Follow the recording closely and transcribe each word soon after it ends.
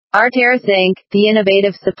Arteris Inc., the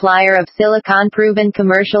innovative supplier of silicon-proven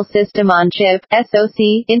commercial system-on-chip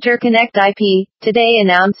 (SoC) interconnect IP, today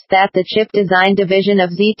announced that the chip design division of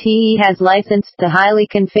ZTE has licensed the highly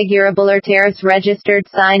configurable Arteris registered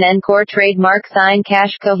sign Ncore trademark sign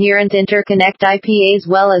cache coherent interconnect IP as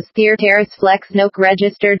well as the Arteris FlexNoC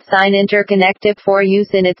registered sign interconnect IP for use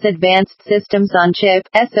in its advanced systems-on-chip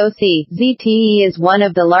 (SoC). ZTE is one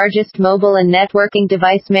of the largest mobile and networking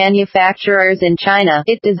device manufacturers in China.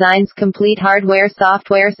 It designs complete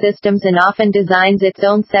hardware-software systems and often designs its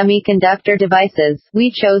own semiconductor devices.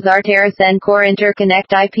 We chose Arteris Ncore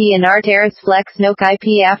Interconnect IP and Arteris FlexNoC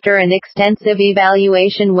IP after an extensive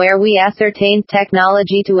evaluation where we ascertained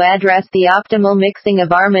technology to address the optimal mixing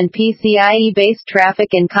of ARM and PCIe-based traffic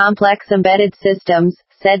in complex embedded systems,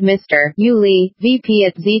 said Mr. Yu Li, VP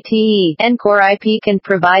at ZTE. Ncore IP can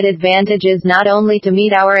provide advantages not only to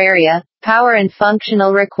meet our area, power and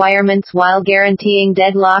functional requirements while guaranteeing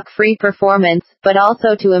deadlock-free performance, but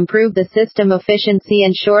also to improve the system efficiency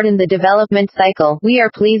and shorten the development cycle. We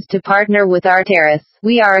are pleased to partner with Arteris.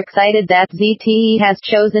 We are excited that ZTE has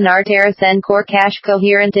chosen Arteris Ncore Cache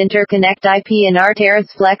Coherent Interconnect IP and Arteris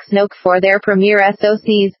FlexNoC for their premier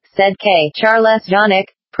SoCs, said CharlesJanac,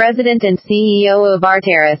 President and CEO of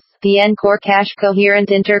Arteris. The Ncore Cache Coherent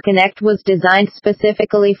Interconnect was designed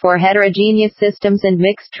specifically for heterogeneous systems and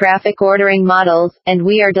mixed traffic ordering models, and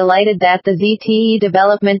we are delighted that the ZTE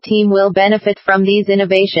development team will benefit from these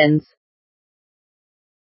innovations.